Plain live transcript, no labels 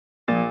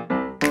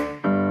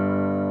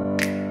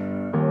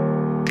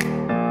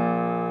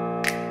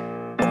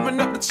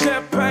with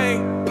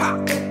champagne.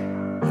 Pop.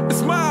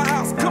 It's my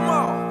house, come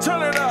on,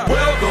 turn it up.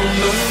 Welcome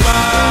to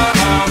my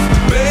house,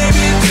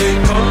 baby, take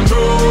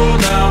control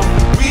now.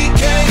 We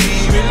can't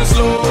even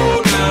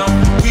slow down.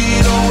 We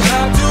don't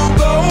have to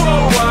go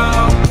a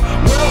while.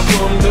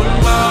 Welcome to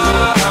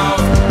my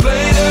house,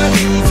 play the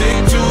music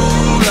too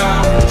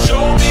loud.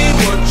 Show me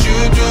what you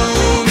do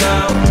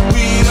now.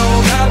 We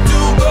don't have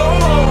to go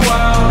a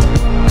while.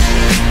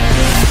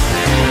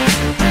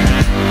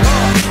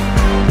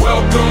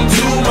 Welcome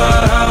to my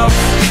house.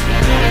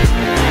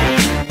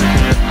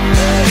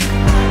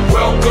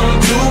 Welcome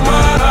to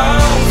my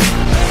house.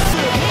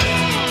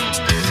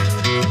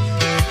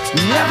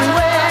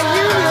 Everywhere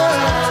you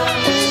look.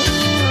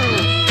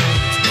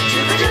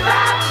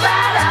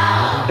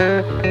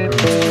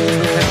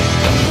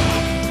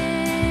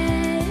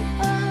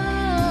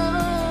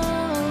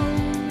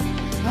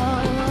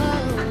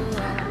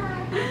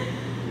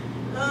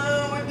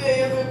 What day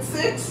is it?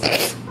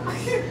 6?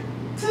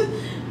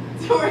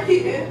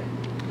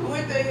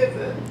 What day is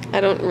it? I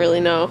don't really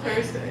know.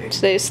 Thursday.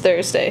 Today's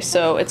Thursday,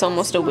 so it's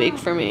almost a week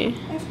for me.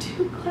 I have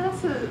 2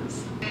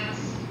 classes.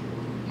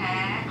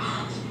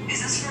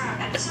 Is this for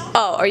an episode?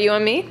 Oh, are you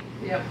on me?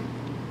 Yep.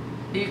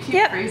 You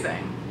keep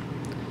freezing.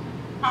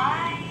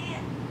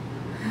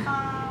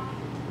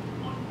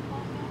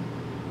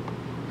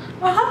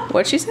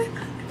 What'd she say?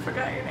 I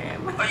forgot your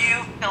name. Are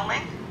you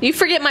filming? You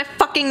forget my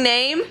fucking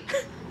name?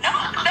 No,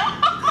 no.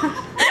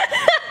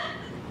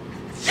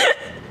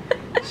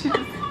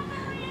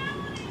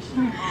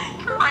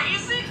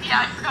 Crazy?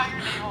 Yeah, I forgot your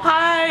name.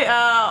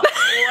 Hi,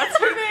 what's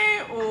her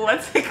name?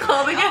 What's it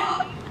called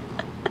again?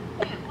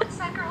 What's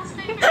that girl's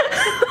name?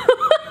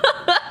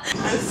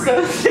 I'm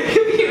so sick of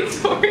you,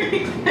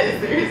 Tori.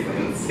 Seriously,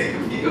 I'm sick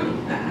of you.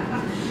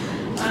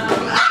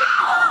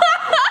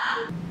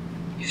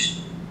 You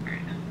should.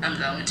 I'm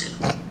going to.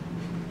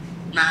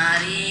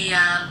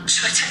 Maria.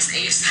 Should I text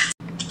Ace?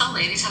 Oh,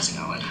 ladies, how's it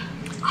going?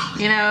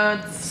 You know,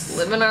 it's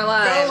Living our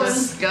lives.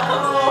 just go. No.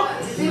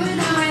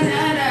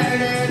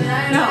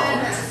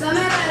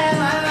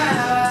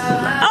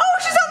 Oh,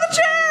 she's on the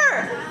chair!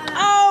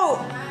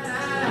 Oh!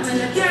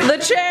 The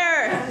chair!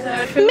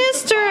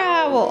 Mr.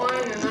 Owl!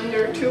 In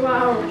under 2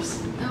 hours.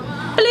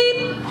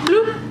 Bleep,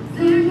 bloop.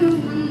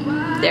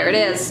 There it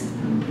is.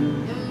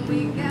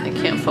 I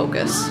can't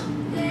focus.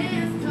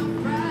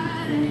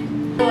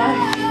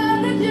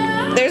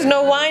 There's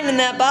no wine in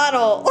that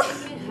bottle.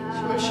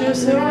 What should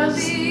it was?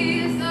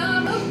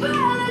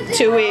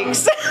 2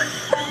 weeks.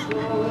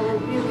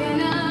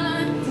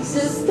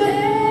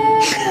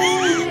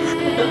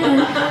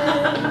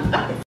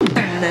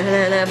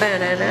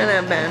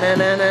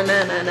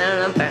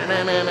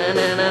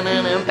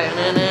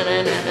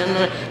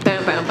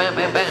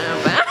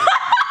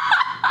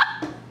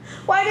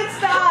 Why'd it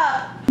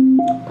stop?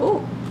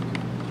 Oh.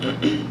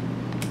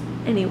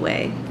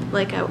 Anyway,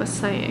 like I was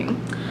saying.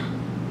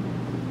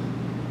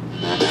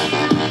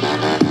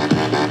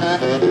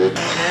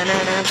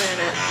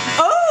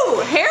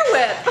 Oh, hair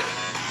whip.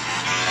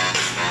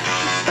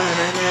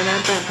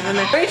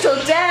 Rachel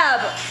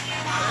Dab.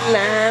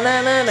 Na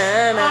na na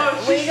na na.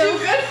 Oh, she's too good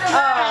for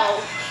that.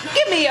 Oh,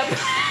 give me a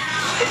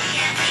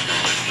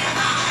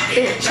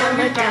bitch, I'm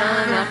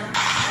Madonna.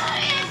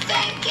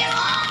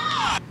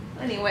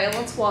 Anyway,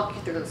 let's walk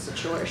you through the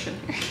situation.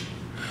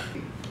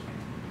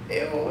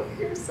 Ew,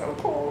 you're so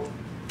cold.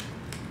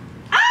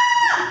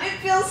 Ah! It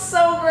feels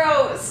so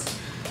gross.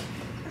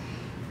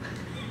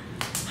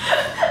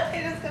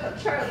 I just got a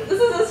Charlie.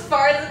 This is as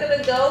far as it's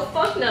gonna go?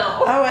 Fuck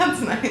no. Oh,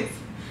 that's nice.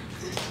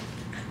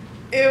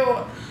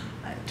 Ew.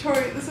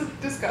 Tori, this is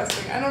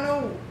disgusting. I don't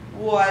know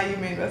why you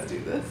made us do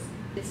this.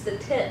 It's the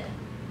tip.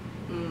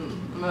 The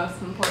most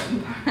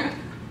important part.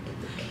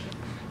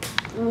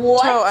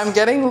 What? Oh, I'm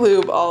getting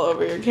lube all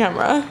over your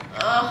camera.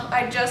 Oh,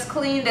 I just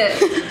cleaned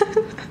it.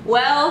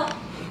 Well,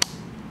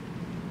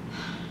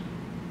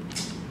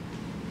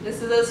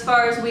 this is as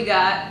far as we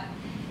got.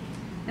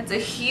 It's a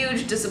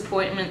huge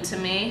disappointment to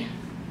me.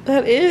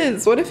 That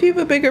is. What if you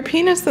have a bigger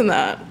penis than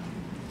that?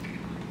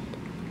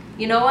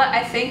 You know what?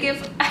 I think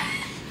if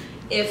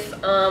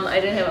I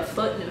didn't have a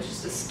foot and it was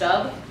just a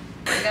stub,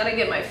 I gotta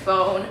get my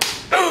phone.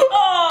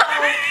 Oh,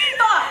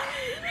 fuck!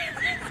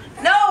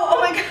 No! Oh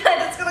my god,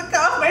 that's gonna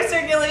cut off my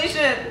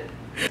circulation.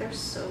 They're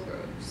so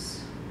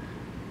gross.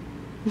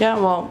 Yeah,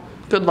 well,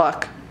 good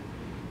luck.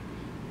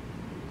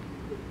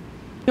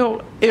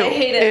 Ew, ew, I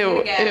hate it.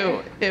 ew, Again.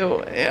 ew, ew,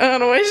 ew. I don't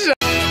know why.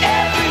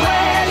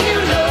 Everywhere you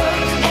look,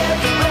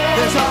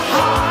 there's a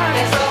heart.